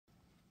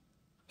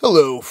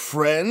Hello,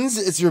 friends.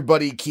 It's your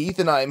buddy Keith,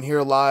 and I am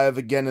here live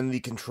again in the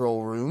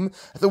control room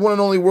at the one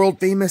and only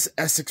world-famous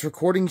Essex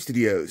Recording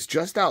Studios,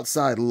 just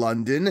outside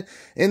London,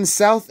 in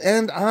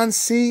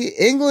Southend-on-Sea,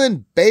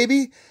 England,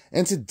 baby.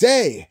 And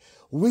today,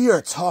 we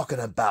are talking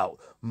about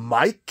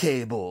mic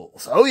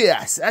cables. Oh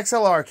yes,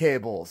 XLR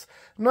cables.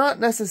 Not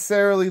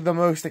necessarily the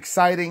most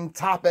exciting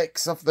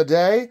topics of the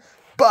day,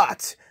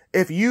 but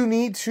if you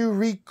need to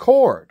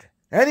record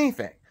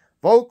anything,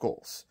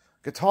 vocals,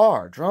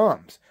 guitar,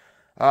 drums,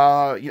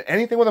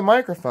 anything with a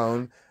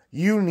microphone,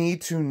 you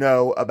need to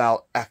know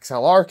about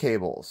XLR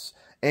cables.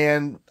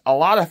 And a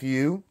lot of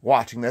you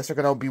watching this are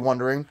going to be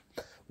wondering,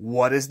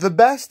 what is the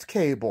best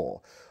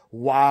cable?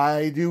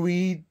 Why do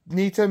we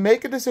need to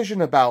make a decision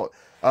about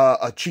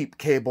a cheap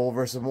cable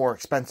versus a more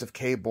expensive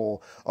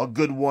cable, a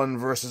good one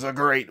versus a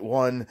great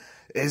one?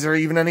 Is there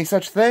even any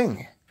such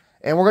thing?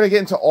 And we're going to get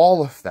into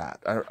all of that,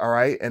 all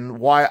right? And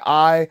why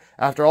I,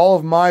 after all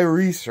of my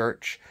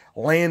research,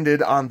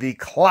 landed on the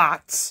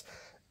Klotz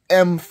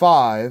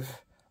M5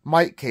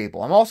 mic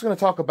cable. I'm also going to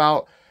talk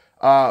about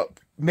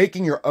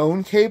making your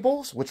own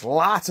cables, which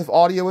lots of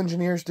audio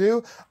engineers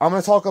do. I'm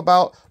going to talk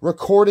about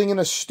recording in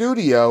a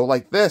studio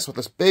like this with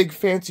this big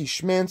fancy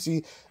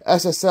schmancy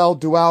SSL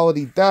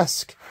duality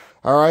desk,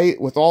 all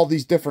right, with all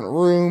these different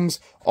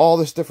rooms, all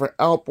this different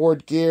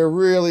outboard gear,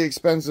 really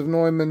expensive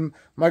Neumann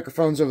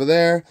microphones over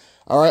there.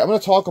 All right, I'm going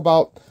to talk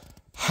about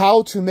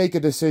how to make a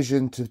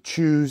decision to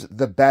choose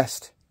the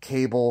best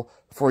cable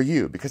for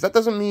you, because that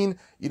doesn't mean,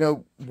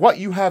 what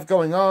you have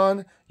going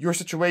on, your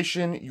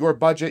situation, your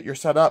budget, your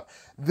setup.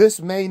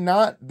 This may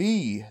not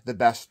be the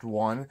best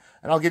one,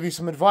 and I'll give you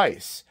some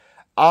advice.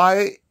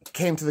 I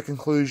came to the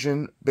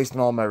conclusion, based on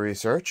all my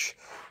research,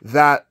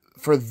 that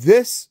for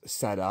this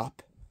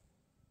setup,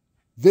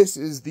 this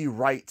is the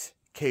right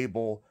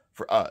cable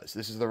for us.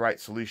 This is the right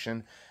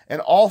solution.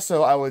 And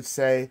also, I would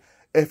say,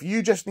 if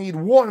you just need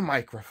one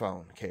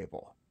microphone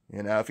cable,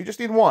 if you just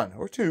need one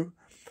or two,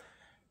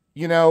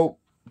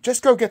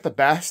 just go get the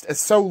best. It's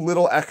so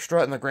little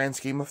extra in the grand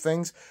scheme of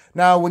things.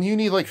 Now, when you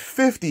need like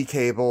 50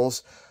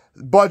 cables,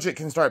 budget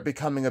can start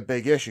becoming a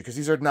big issue because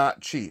these are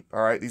not cheap,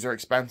 all right? These are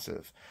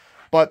expensive.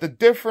 But the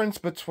difference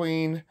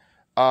between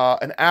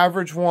an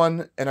average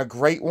one and a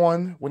great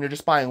one, when you're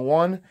just buying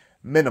one,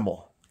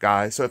 minimal,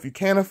 guys. So if you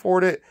can't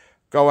afford it,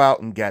 go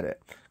out and get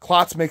it.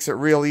 Klotz makes it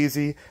real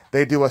easy.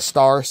 They do a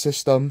star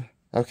system.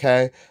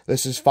 Okay,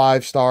 this is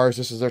 5 stars.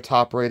 This is their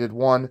top rated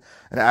one.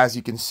 And as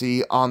you can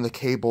see on the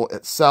cable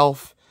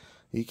itself,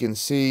 you can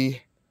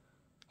see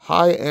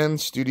high-end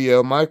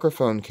studio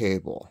microphone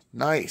cable.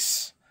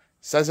 Nice.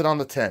 Says it on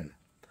the tin.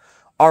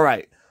 All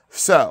right,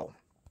 so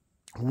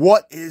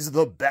what is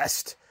the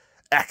best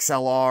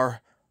XLR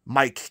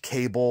mic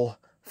cable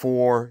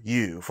for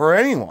you, for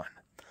anyone?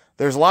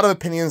 There's a lot of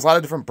opinions, a lot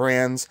of different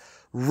brands.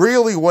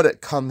 Really what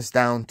it comes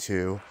down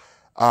to,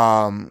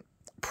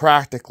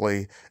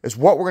 practically, is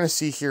what we're going to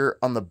see here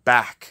on the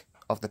back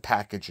of the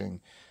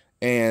packaging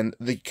and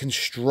the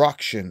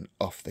construction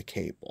of the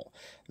cable.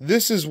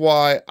 This is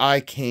why I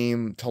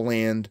came to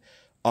land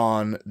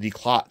on the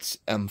Klotz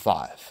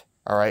M5,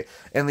 all right?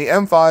 And the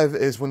M5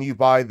 is when you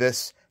buy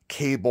this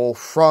cable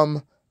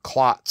from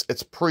Klotz.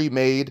 It's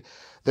pre-made.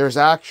 There's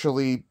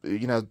actually,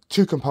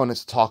 2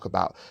 components to talk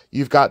about.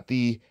 You've got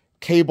the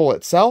cable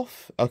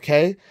itself,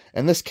 okay?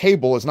 And this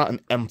cable is not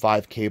an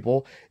M5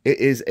 cable. It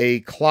is a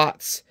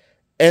Klotz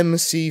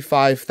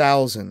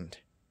MC5000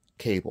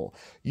 cable.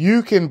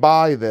 You can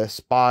buy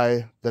this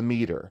by the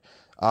meter.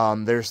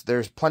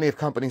 There's plenty of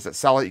companies that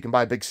sell it. You can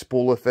buy a big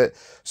spool with it.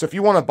 So if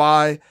you want to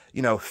buy,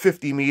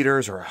 50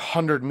 meters or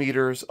 100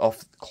 meters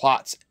of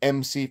Klotz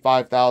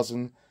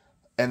MC5000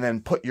 and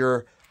then put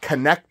your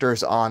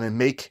connectors on and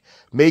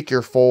make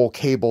your full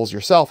cables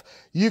yourself,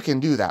 you can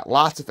do that.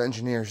 Lots of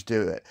engineers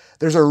do it.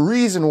 There's a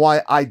reason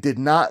why I did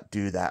not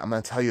do that. I'm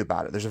going to tell you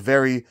about it. There's a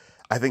very,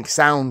 I think,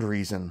 sound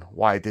reason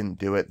why I didn't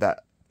do it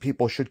that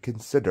people should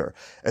consider,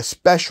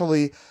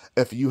 especially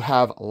if you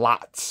have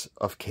lots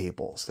of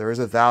cables. There is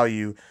a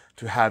value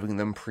to having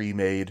them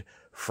pre-made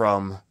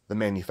from the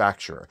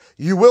manufacturer.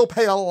 You will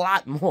pay a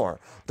lot more,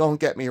 don't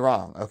get me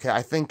wrong, okay?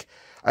 I think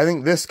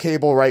this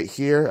cable right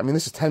here, I mean,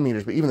 this is 10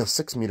 meters, but even the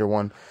 6-meter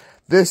one,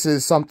 this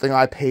is something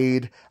I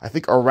paid, I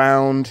think,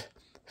 around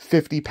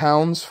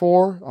 £50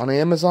 for on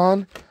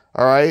Amazon,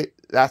 all right?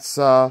 That's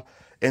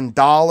in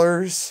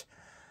dollars.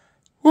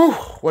 Whew,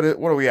 what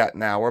are we at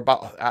now? We're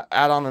about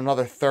add on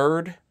another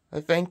third,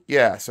 I think.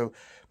 Yeah, so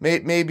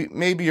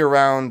maybe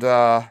around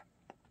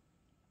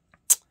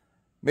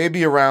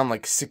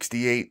like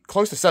 68,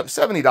 close to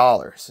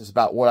 $70 is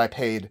about what I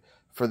paid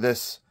for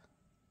this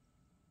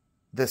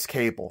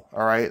cable.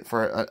 All right,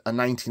 for a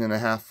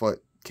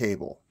 19.5-foot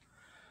cable.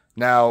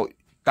 Now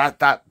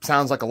that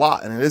sounds like a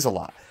lot, and it is a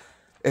lot.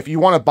 If you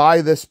want to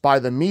buy this by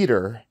the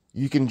meter,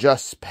 you can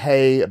just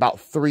pay about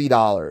 $3,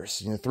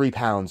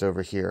 £3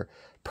 over here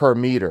per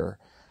meter.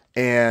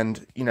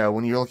 And,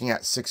 when you're looking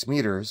at 6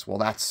 meters, well,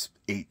 that's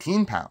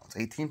 18 pounds.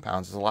 18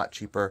 pounds is a lot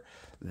cheaper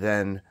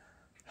than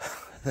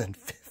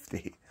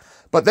 50.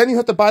 But then you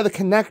have to buy the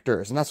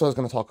connectors, and that's what I was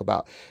going to talk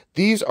about.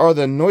 These are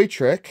the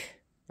Neutrik,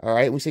 All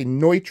right, we say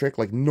Neutrik,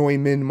 like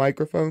Neumann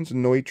microphones,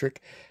 Neutrik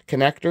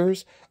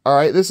connectors. All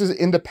right, this is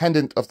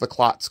independent of the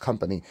Klotz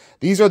company.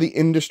 These are the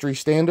industry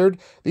standard.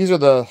 These are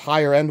the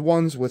higher end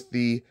ones with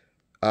the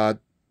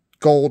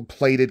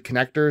gold-plated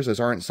connectors. Those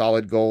aren't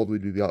solid gold.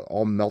 We'd be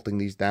all melting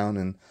these down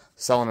and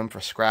selling them for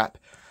scrap.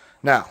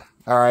 Now,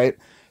 all right,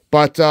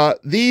 but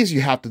these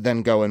you have to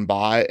then go and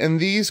buy, and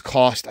these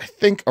cost, I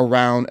think,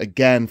 around,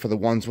 again, for the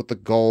ones with the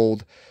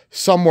gold,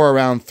 somewhere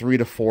around 3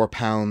 to 4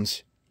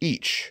 pounds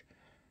each.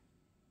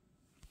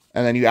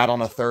 And then you add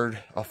on a third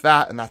of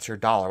that, and that's your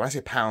dollar. When I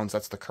say pounds,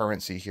 that's the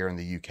currency here in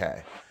the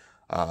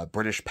UK.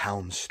 British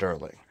pound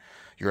sterling.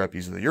 Europe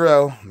uses the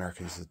euro.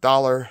 America uses the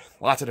dollar.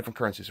 Lots of different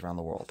currencies around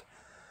the world.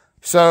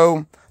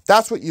 So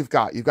that's what you've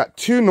got. You've got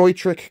 2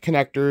 Neutrik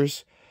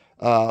connectors,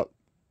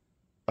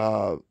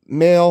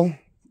 male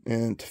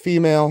and to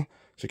female.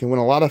 So you can win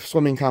a lot of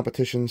swimming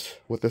competitions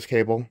with this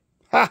cable.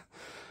 Ha!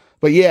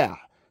 But yeah.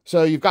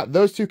 So you've got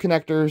those 2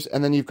 connectors,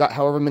 and then you've got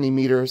however many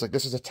meters. Like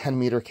this is a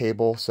 10-meter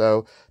cable,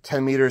 so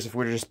 10 meters, if we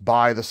were to just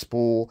buy the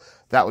spool,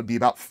 that would be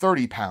about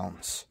 30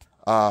 pounds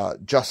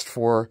just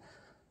for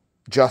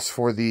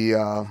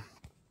the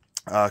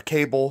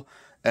cable,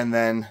 and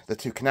then the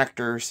 2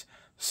 connectors,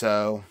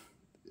 so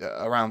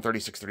around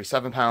 36,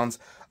 37 pounds.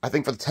 I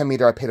think for the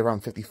 10-meter, I paid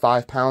around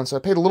 55 pounds, so I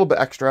paid a little bit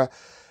extra.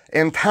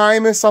 And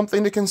time is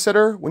something to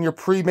consider when you're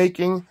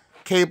pre-making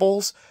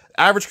cables.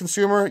 Average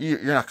consumer,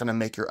 you're not going to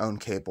make your own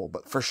cable,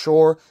 but for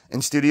sure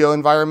in studio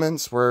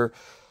environments where,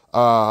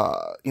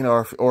 you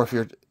know, or if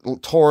you're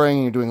touring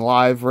and you're doing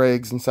live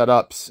rigs and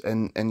setups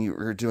and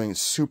you're doing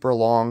super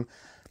long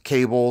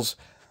cable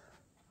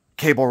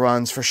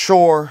runs, for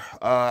sure,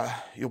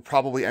 you'll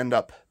probably end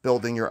up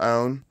building your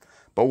own.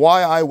 But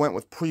why I went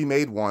with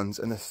pre-made ones,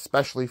 and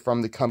especially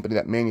from the company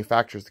that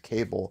manufactures the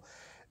cable,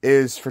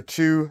 is for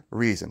 2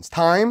 reasons.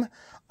 Time,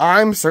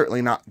 I'm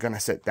certainly not going to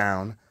sit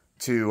down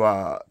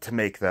to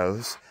make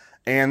those,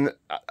 and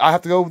I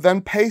have to go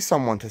then pay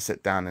someone to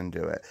sit down and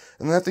do it,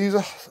 and they have to use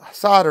a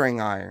soldering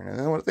iron, and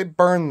then what if they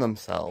burn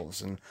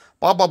themselves, and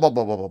blah blah blah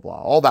blah blah blah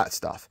blah, all that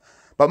stuff.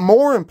 But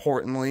more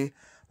importantly,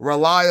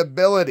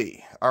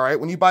 reliability. All right,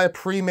 when you buy a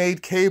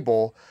pre-made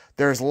cable,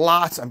 there's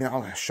lots. I mean,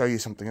 I'm going to show you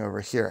something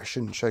over here. I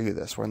shouldn't show you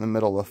this. We're in the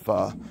middle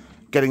of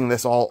getting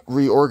this all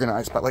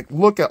reorganized, but like,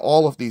 look at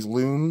all of these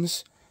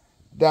looms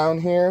down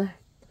here.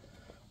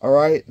 All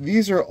right,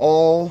 these are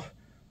all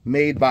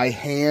made by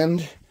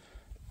hand,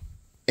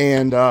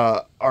 and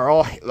are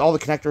all the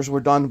connectors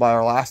were done by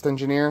our last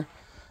engineer,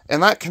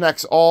 and that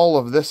connects all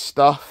of this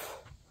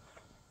stuff,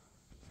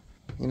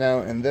 you know,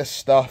 and this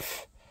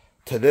stuff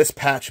to this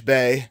patch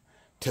bay,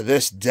 to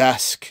this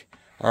desk.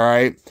 All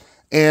right,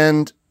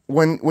 and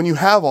when you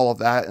have all of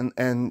that,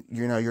 and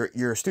you know,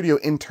 your studio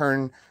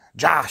intern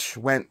Josh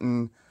went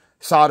and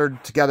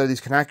soldered together these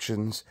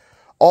connections,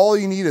 all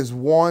you need is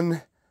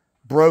one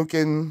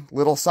broken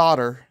little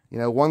solder, you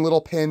know, one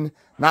little pin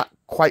not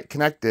quite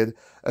connected,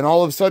 and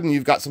all of a sudden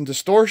you've got some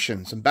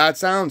distortion, some bad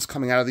sounds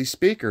coming out of these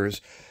speakers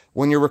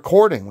when you're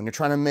recording, when you're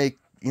trying to make,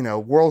 you know,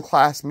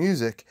 world-class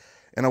music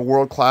in a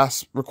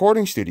world-class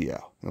recording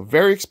studio. You know,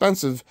 very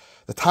expensive.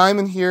 The time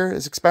in here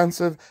is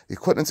expensive. The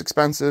equipment's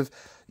expensive.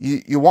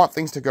 You want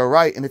things to go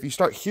right, and if you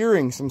start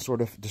hearing some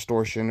sort of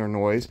distortion or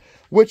noise,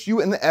 which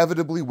you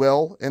inevitably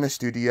will in a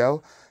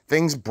studio,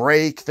 things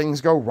break,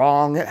 things go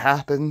wrong, it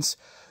happens.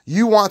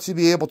 You want to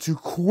be able to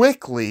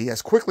quickly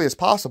as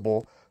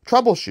possible,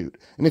 troubleshoot.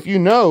 And if you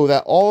know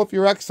that all of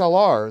your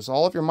XLRs,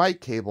 all of your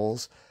mic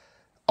cables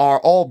are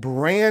all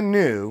brand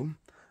new,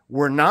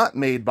 were not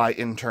made by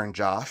intern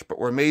Josh, but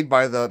were made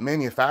by the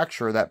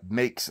manufacturer that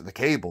makes the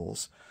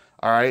cables,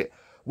 all right,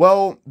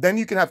 well, then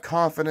you can have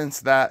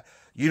confidence that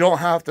you don't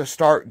have to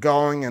start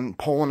going and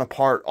pulling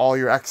apart all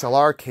your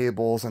XLR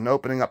cables and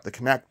opening up the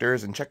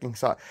connectors and checking.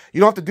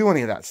 You don't have to do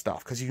any of that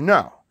stuff because you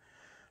know.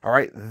 All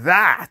right,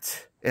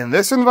 that in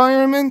this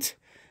environment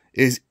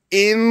is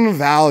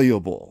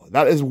invaluable.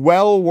 That is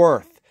well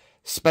worth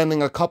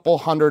spending a couple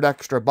 $100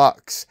 extra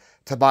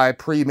to buy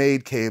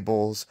pre-made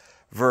cables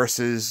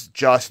versus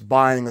just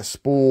buying a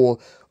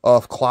spool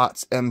of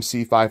Klotz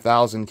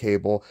MC5000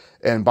 cable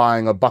and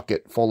buying a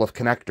bucket full of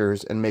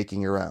connectors and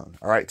making your own.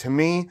 All right, to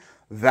me,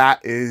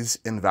 that is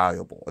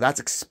invaluable.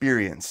 That's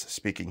experience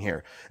speaking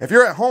here. If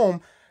you're at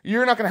home,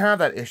 you're not going to have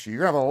that issue.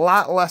 You're going to have a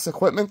lot less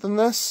equipment than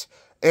this.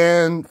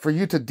 And for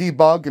you to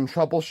debug and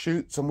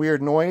troubleshoot some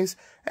weird noise,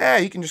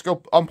 you can just go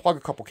unplug a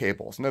couple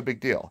cables. No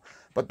big deal.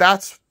 But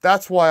that's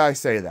why I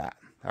say that.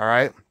 All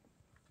right.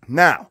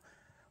 Now,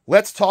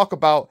 let's talk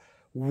about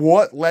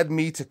what led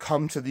me to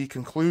come to the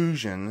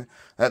conclusion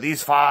that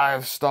these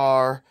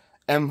 5-star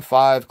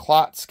M5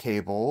 Klotz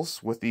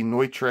cables with the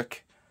Neutrik,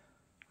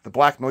 the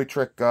black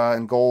Neutrik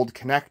and gold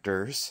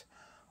connectors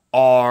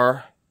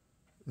are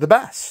the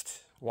best.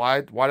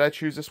 Why did I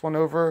choose this one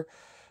over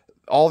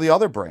all the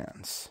other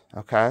brands?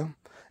 Okay.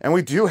 And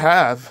we do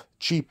have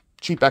cheap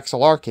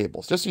XLR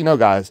cables. Just so you know,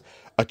 guys,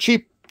 a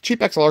cheap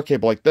XLR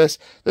cable like this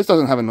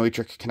doesn't have a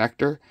Neutrik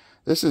connector.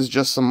 This is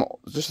just some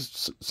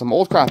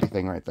old crappy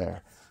thing right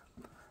there.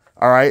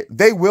 All right.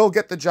 They will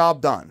get the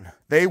job done.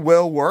 They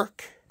will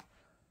work.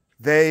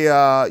 They,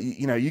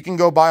 you know, you can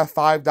go buy a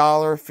 $5,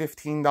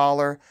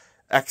 $15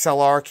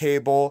 XLR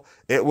cable.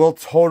 It will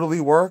totally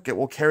work. It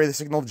will carry the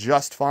signal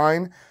just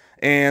fine.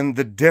 And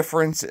the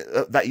difference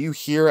that you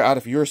hear out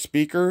of your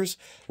speakers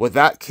with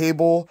that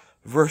cable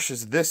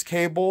versus this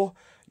cable,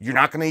 you're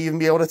not going to even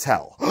be able to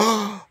tell.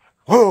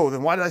 Whoa,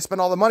 then why did I spend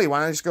all the money? Why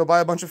don't I just go buy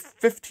a bunch of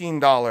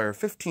 $15,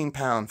 15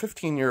 pound,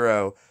 15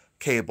 euro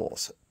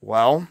cables?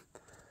 Well,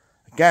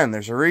 again,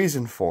 there's a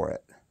reason for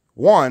it.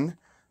 One,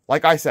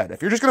 like I said,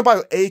 if you're just going to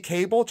buy a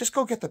cable, just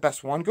go get the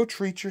best one. Go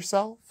treat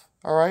yourself,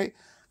 all right?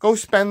 Go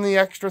spend the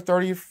extra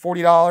 $30,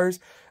 $40,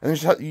 and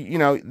just, you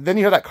know, then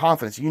you have that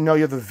confidence. You know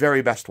you have the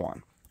very best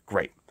one.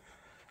 Great.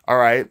 All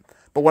right?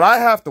 But what I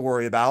have to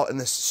worry about in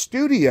this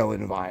studio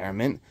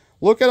environment,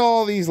 look at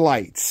all these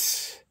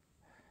lights.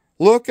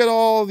 Look at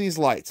all these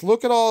lights.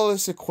 Look at all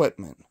this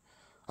equipment.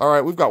 All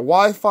right, we've got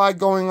Wi-Fi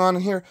going on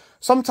in here.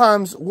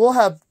 Sometimes we'll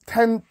have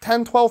 10,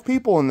 12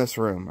 people in this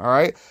room, all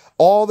right?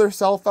 All their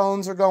cell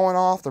phones are going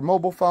off, their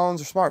mobile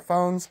phones, their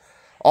smartphones,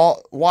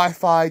 all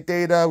Wi-Fi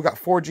data. We've got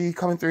 4G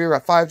coming through here,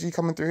 we've got 5G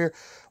coming through here.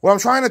 What I'm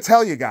trying to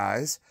tell you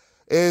guys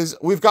is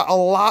we've got a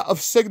lot of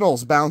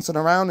signals bouncing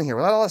around in here.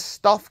 We've got a lot of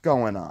stuff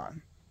going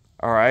on,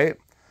 all right?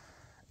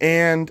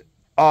 And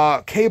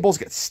cables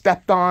get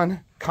stepped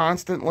on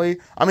constantly.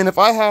 I mean, if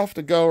I have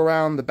to go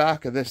around the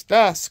back of this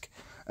desk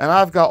and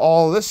I've got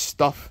all this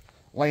stuff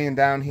laying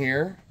down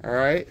here, all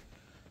right,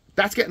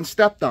 that's getting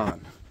stepped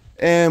on.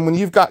 And when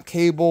you've got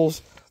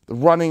cables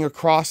running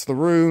across the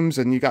rooms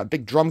and you got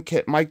big drum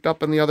kit mic'd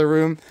up in the other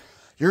room,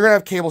 you're gonna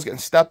have cables getting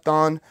stepped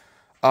on.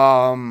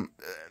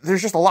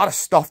 There's just a lot of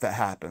stuff that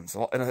happens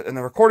in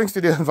a recording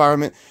studio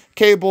environment.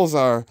 Cables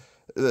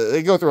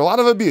they go through a lot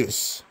of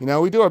abuse. You know,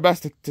 we do our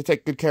best to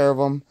take good care of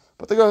them,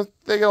 but they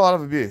get a lot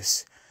of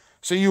abuse.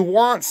 So you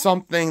want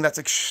something that's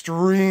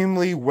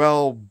extremely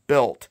well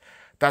built,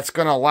 that's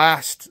going to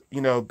last,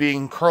 you know,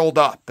 being curled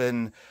up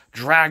and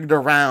dragged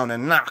around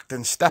and knocked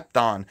and stepped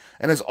on,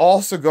 and is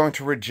also going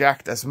to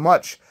reject as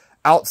much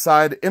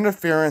outside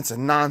interference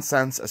and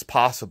nonsense as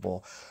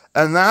possible.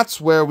 And that's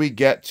where we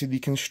get to the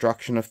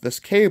construction of this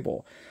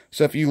cable.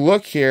 So if you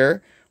look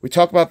here, we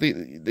talk about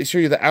they show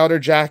you the outer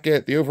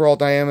jacket, the overall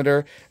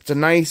diameter. It's a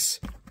nice,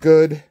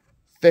 good,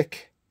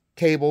 thick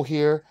cable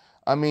here.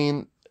 I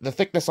mean, the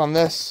thickness on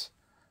this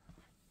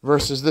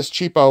versus this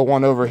cheapo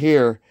one over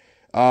here,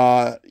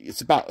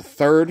 it's about a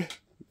third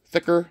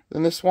thicker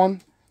than this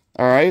one.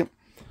 All right.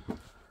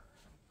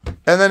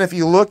 And then if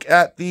you look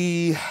at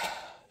the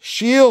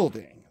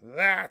shielding,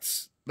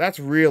 that's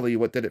really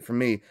what did it for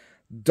me.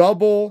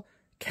 Double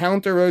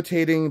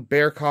counter-rotating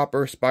bare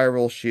copper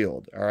spiral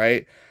shield. All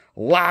right.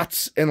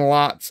 Lots and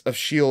lots of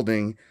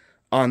shielding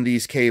on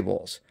these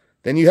cables.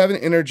 Then you have an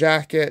inner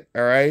jacket.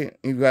 All right.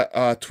 You've got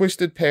a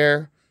twisted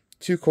pair,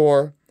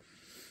 2-core.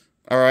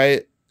 All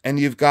right. And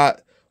you've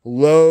got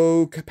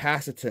low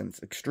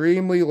capacitance,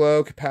 extremely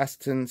low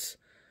capacitance.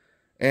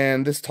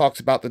 And this talks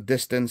about the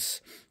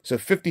distance. So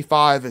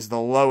 55 is the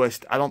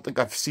lowest. I don't think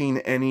I've seen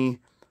any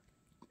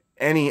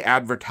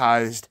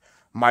advertised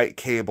mic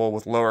cable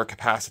with lower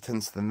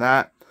capacitance than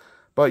that.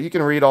 But you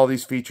can read all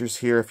these features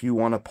here if you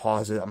want to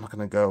pause it. I'm not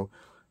going to go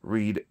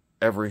read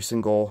every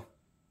single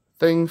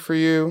thing for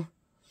you.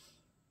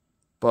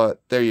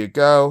 But there you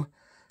go.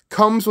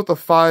 Comes with a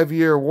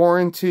 5-year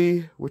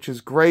warranty, which is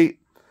great.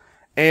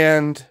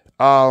 And,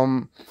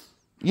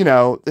 you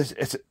know,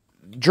 it's a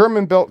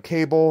German-built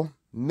cable,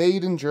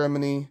 made in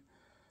Germany.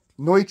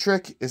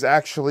 Neutrik is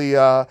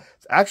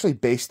actually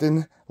based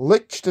in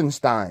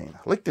Liechtenstein.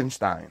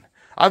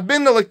 I've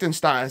been to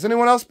Liechtenstein. Has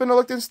anyone else been to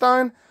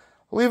Liechtenstein?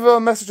 Leave a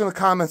message in the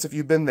comments if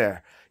you've been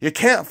there. You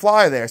can't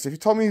fly there, so if you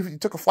told me you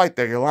took a flight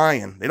there, you're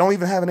lying. They don't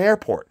even have an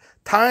airport.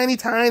 Tiny,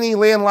 tiny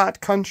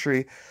landlocked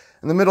country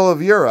in the middle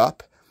of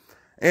Europe.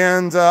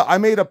 And I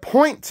made a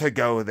point to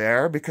go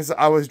there because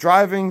I was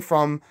driving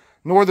from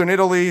northern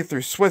Italy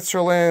through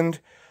Switzerland,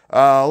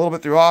 a little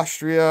bit through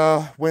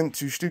Austria, went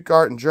to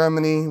Stuttgart in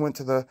Germany, went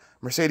to the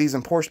Mercedes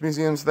and Porsche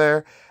museums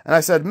there. And I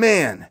said,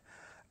 man,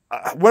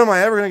 when am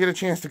I ever going to get a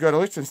chance to go to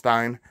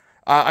Liechtenstein?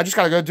 I just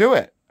got to go do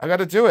it. I got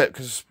to do it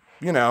because,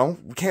 you know,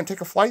 we can't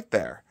take a flight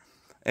there.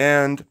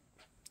 And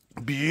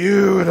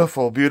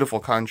beautiful,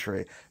 beautiful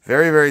country.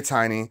 Very, very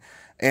tiny.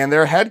 And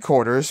their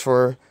headquarters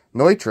for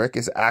Neutrik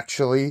is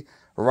actually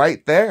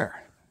right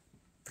there.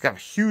 It's got a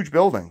huge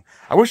building.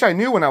 I wish I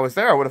knew when I was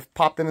there. I would have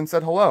popped in and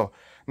said hello.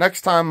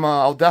 Next time,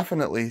 I'll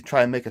definitely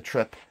try and make a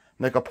trip,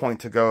 make a point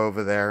to go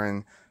over there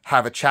and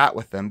have a chat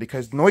with them,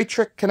 because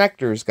Neutrik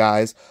connectors,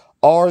 guys,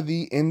 are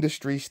the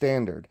industry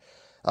standard.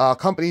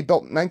 Company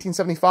built in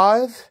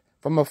 1975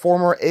 from a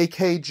former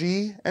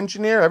AKG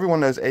engineer. Everyone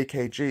knows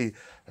AKG.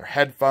 Their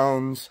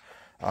headphones,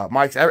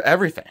 mics,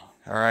 everything.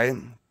 All right.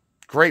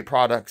 Great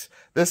products.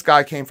 This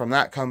guy came from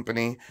that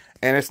company,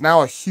 and it's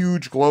now a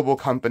huge global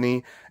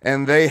company,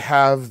 and they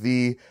have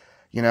the,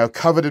 you know,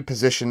 coveted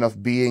position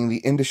of being the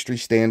industry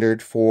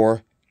standard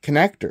for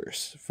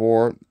connectors,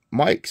 for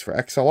mics, for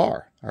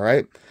XLR. All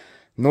right.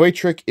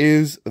 Neutrik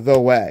is the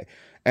way.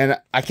 And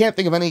I can't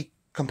think of any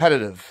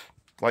competitive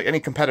like any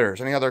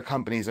competitors, any other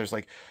companies, there's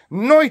like,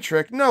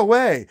 Neutrik, no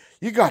way.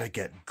 You got to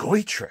get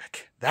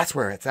Neutrik. That's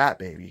where it's at,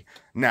 baby.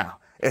 Now,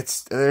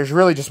 there's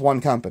really just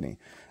one company.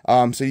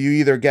 So you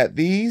either get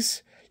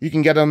these, you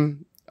can get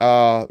them,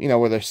 you know,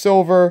 where they're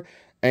silver,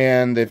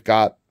 and they've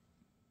got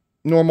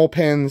normal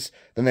pins,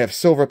 then they have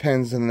silver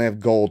pins, and then they have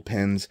gold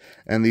pins,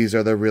 and these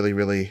are the really,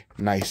 really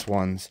nice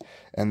ones,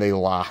 and they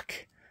lock,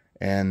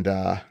 and,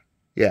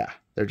 yeah,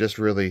 they're just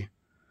really,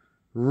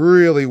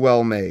 really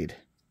well made,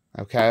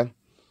 okay?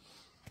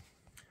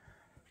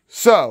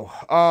 So,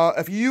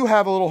 if you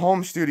have a little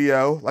home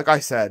studio, like I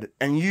said,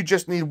 and you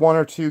just need 1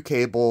 or 2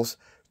 cables,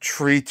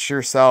 treat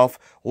yourself,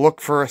 look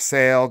for a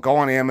sale, go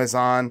on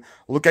Amazon,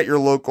 look at your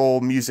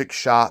local music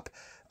shop,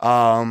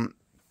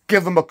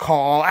 give them a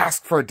call,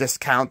 ask for a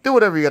discount, do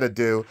whatever you gotta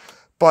do,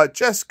 but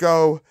just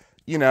go,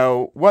 you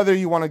know, whether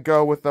you want to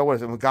go with the, what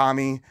is it,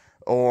 Megami,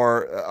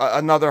 or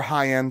another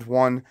high-end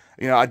one.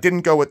 You know, I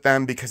didn't go with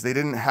them because they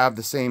didn't have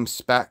the same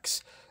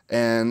specs,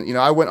 and, you know,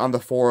 I went on the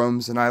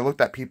forums, and I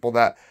looked at people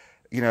that,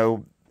 you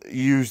know,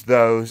 used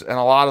those, and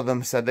a lot of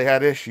them said they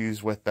had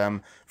issues with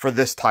them for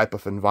this type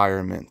of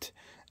environment,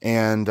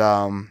 and,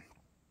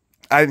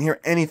 I didn't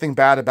hear anything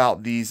bad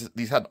about these.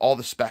 These had all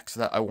the specs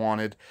that I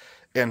wanted.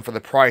 And for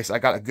the price, I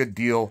got a good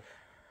deal.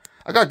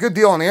 I got a good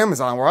deal on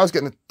Amazon where I was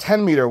getting the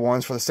 10-meter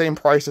ones for the same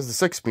price as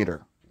the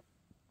 6-meter.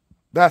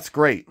 That's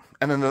great.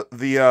 And then the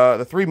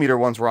 3-meter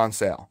ones were on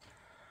sale.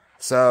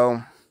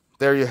 So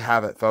there you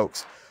have it,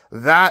 folks.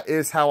 That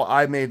is how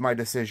I made my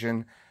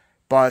decision.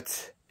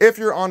 But if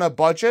you're on a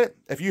budget,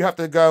 if you have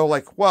to go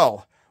like,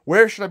 well,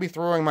 where should I be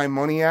throwing my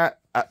money at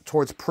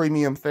towards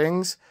premium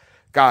things?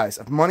 Guys,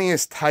 if money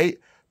is tight,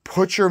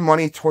 put your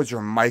money towards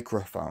your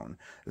microphone.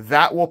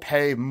 That will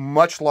pay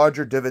much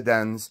larger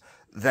dividends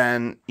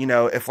than, you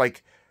know, if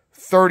like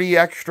 30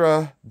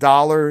 extra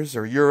dollars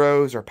or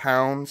euros or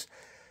pounds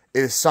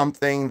is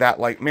something that,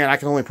 like, man, I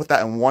can only put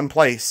that in one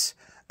place,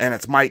 and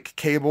it's mic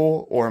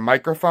cable or a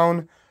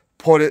microphone.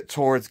 Put it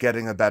towards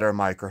getting a better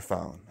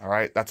microphone. All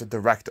right. That's a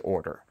direct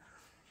order.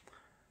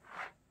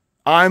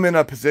 I'm in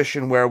a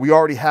position where we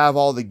already have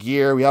all the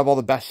gear. We have all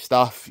the best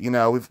stuff. You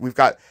know, we've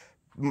got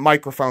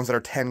microphones that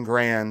are 10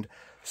 grand.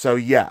 So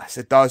yes,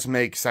 it does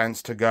make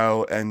sense to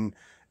go and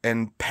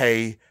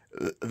pay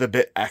the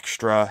bit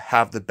extra,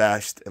 have the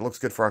best. It looks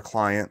good for our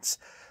clients.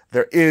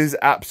 There is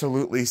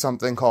absolutely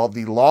something called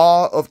the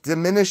law of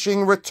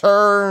diminishing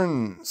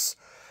returns,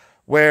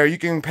 where you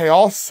can pay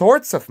all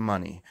sorts of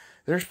money.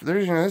 There's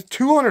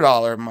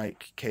 $200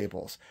 mic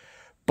cables,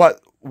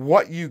 but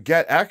what you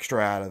get extra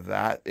out of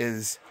that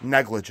is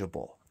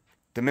negligible.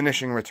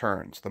 Diminishing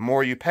returns. The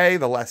more you pay,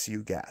 the less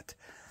you get.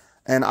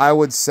 And I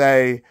would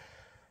say,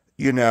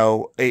 you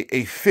know, a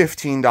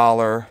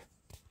 $15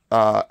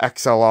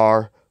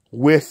 XLR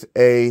with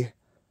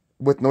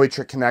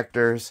Neutrik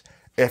connectors,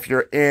 if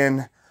you're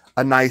in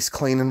a nice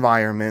clean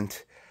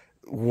environment,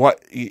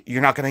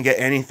 you're not going to get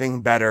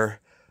anything better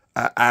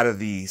out of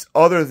these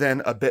other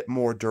than a bit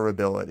more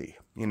durability.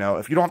 You know,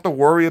 if you don't have to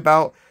worry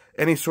about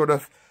any sort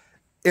of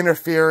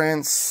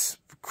interference,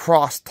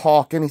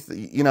 cross-talk,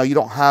 anything, you know, you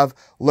don't have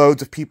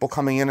loads of people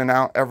coming in and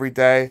out every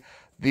day,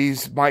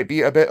 these might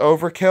be a bit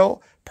overkill.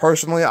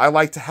 Personally, I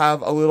like to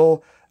have a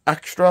little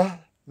extra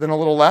than a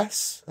little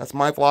less. That's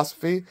my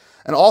philosophy.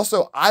 And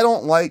also, I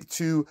don't like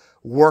to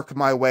work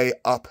my way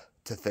up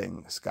to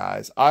things,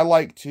 guys. I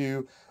like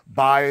to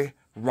buy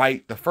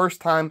right the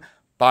first time,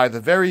 buy the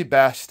very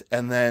best,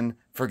 and then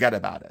forget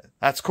about it.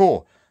 That's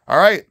cool. All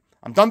right,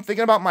 I'm done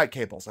thinking about mic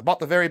cables. I bought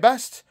the very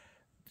best.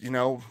 You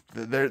know,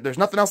 there's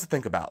nothing else to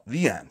think about.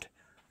 The end.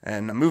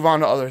 And move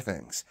on to other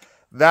things.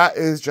 That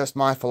is just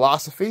my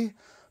philosophy.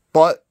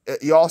 But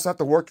you also have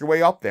to work your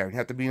way up there. You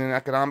have to be in an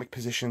economic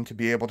position to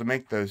be able to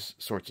make those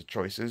sorts of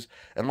choices.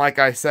 And like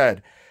I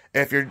said,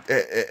 if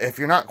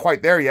you're not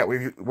quite there yet,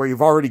 where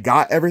you've already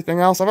got everything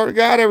else, I've already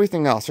got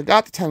everything else. I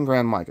got the 10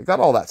 grand mic. I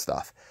got all that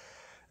stuff.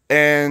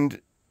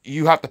 And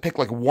you have to pick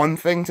like one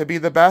thing to be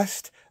the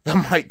best.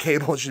 The mic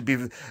cable should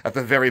be at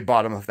the very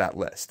bottom of that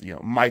list. You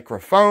know,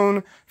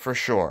 microphone for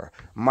sure.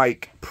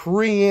 Mic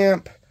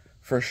preamp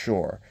for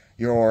sure.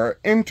 Your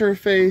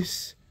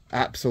interface,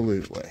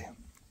 absolutely.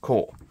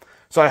 Cool.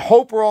 So I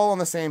hope we're all on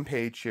the same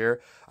page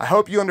here. I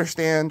hope you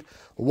understand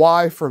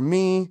why, for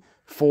me,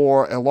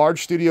 for a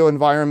large studio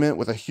environment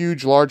with a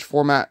huge, large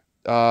format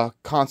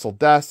console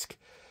desk,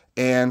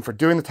 and for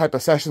doing the type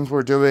of sessions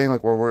we're doing,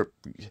 like when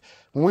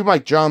we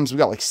mic drums, we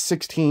got like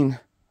 16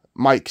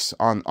 mics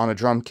on a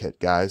drum kit,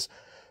 guys.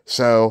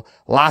 So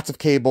lots of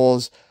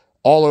cables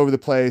all over the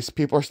place.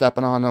 People are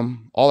stepping on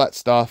them, all that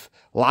stuff.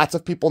 Lots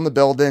of people in the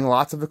building,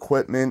 lots of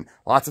equipment,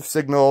 lots of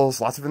signals,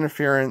 lots of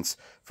interference.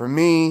 For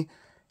me,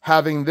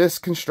 having this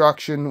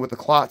construction with the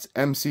Klotz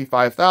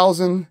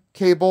MC5000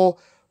 cable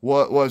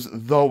was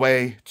the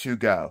way to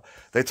go.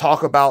 They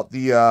talk about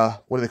the,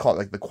 what do they call it?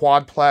 Like the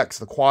quadplex,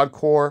 the quad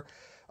core.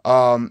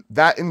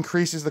 That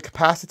increases the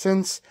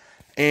capacitance.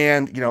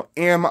 And, you know,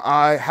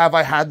 have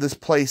I had this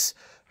place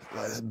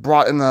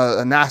brought in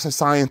a NASA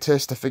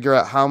scientist to figure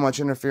out how much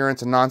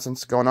interference and nonsense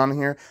is going on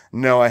here?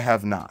 No, I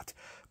have not.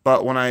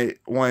 But when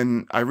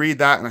I read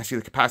that and I see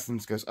the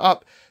capacitance goes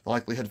up, the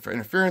likelihood for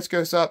interference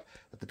goes up,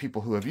 that the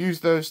people who have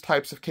used those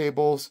types of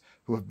cables,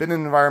 who have been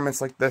in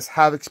environments like this,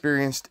 have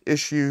experienced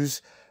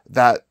issues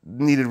that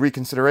needed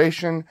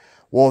reconsideration,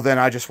 well, then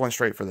I just went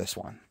straight for this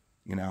one.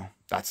 You know,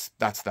 that's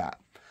that.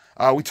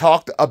 We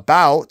talked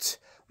about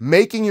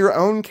making your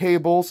own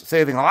cables,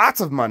 saving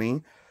lots of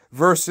money,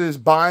 versus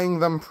buying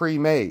them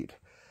pre-made.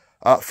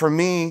 For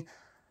me,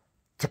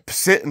 to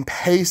sit and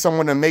pay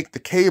someone to make the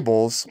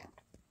cables,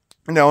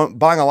 you know,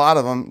 buying a lot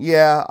of them,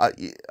 yeah,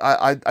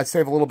 I'd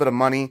save a little bit of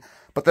money.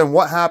 But then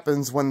what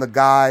happens when the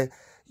guy,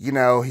 you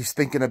know, he's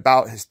thinking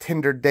about his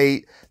Tinder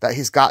date that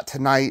he's got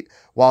tonight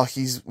while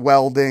he's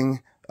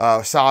welding,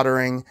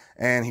 soldering,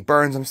 and he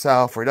burns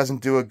himself, or he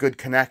doesn't do a good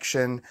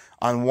connection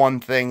on one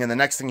thing, and the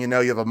next thing you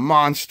know, you have a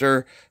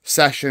monster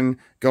session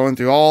going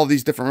through all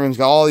these different rooms,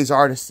 got all these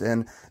artists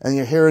in, and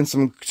you're hearing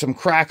some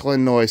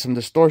crackling noise, some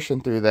distortion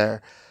through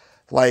there,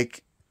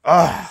 like,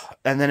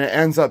 and then it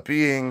ends up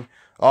being,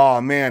 oh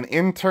man,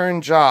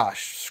 intern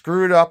Josh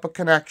screwed up a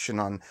connection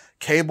on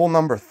cable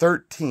number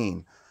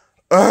 13.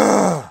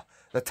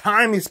 The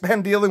time you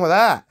spend dealing with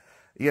that.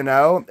 You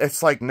know,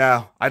 it's like,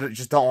 no, I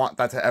just don't want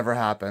that to ever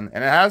happen.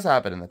 And it has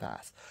happened in the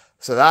past.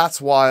 So that's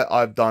why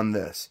I've done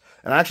this.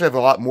 And I actually have a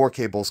lot more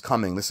cables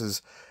coming.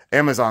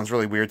 Amazon's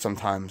really weird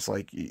sometimes.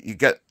 Like,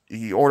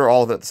 you order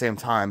all of it at the same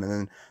time, and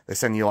then they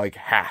send you like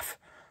half.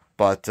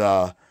 But,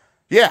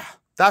 yeah,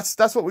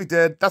 that's what we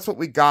did. That's what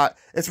we got.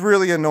 It's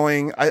really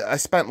annoying. I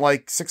spent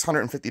like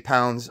 650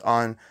 pounds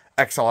on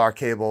XLR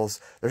cables.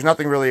 There's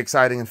nothing really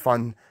exciting and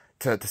fun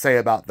to say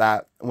about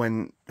that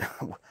when...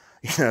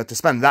 You know, to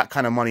spend that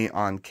kind of money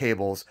on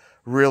cables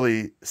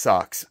really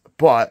sucks.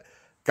 But,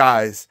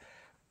 guys,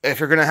 if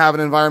you're going to have an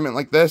environment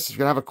like this, if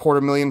you're going to have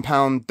a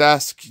 £250,000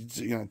 desk,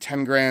 you know,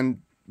 10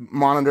 grand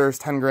monitors,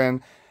 10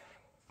 grand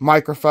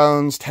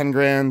microphones, 10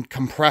 grand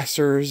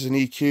compressors and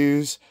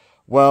EQs,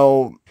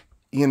 well,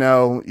 you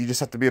know, you just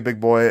have to be a big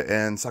boy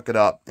and suck it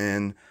up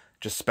and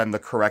just spend the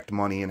correct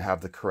money and have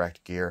the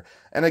correct gear.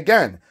 And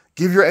again,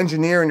 give your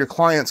engineer and your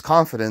clients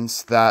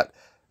confidence that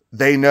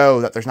they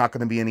know that there's not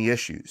going to be any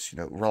issues. You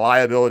know,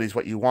 reliability is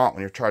what you want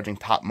when you're charging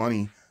top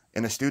money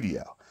in a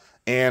studio.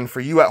 And for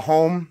you at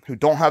home who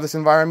don't have this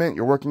environment,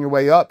 you're working your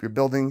way up, you're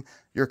building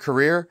your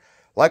career.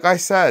 Like I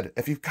said,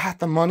 if you've got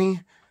the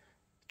money,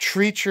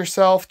 treat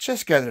yourself,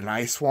 just get a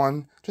nice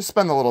one. Just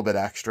spend a little bit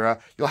extra.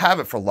 You'll have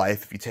it for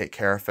life if you take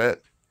care of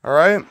it. All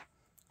right?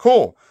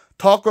 Cool.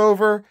 Talk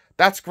over.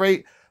 That's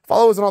great.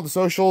 Follow us on all the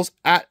socials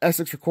at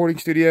Essex Recording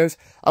Studios.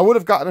 I would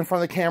have gotten in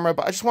front of the camera,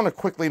 but I just want to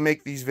quickly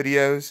make these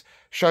videos,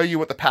 show you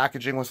what the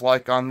packaging was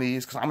like on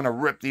these, because I'm going to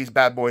rip these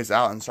bad boys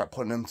out and start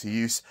putting them to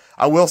use.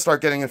 I will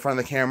start getting in front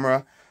of the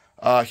camera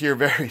here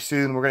very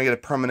soon. We're going to get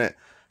a permanent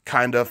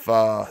kind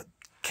of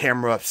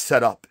camera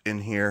set up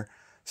in here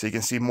so you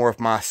can see more of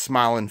my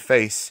smiling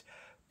face.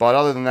 But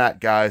other than that,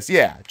 guys,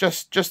 yeah,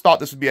 just thought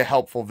this would be a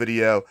helpful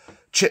video,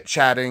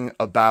 chit-chatting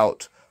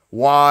about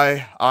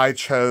why I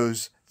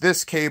chose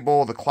this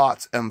cable, the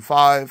Klotz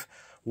M5,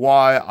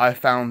 why I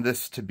found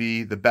this to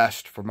be the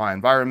best for my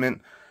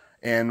environment,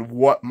 and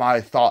what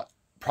my thought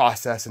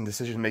process and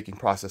decision-making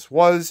process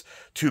was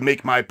to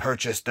make my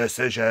purchase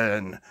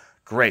decision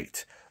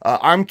great.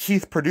 I'm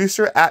Keith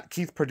Producer, at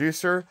Keith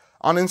Producer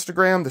on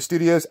Instagram, the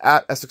studios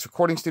at Essex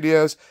Recording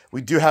Studios.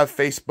 We do have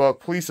Facebook.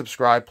 Please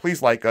subscribe.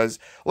 Please like us.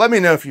 Let me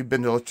know if you've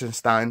been to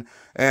Liechtenstein,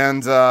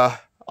 and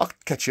I'll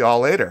catch you all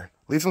later.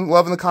 Leave some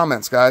love in the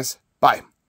comments, guys. Bye.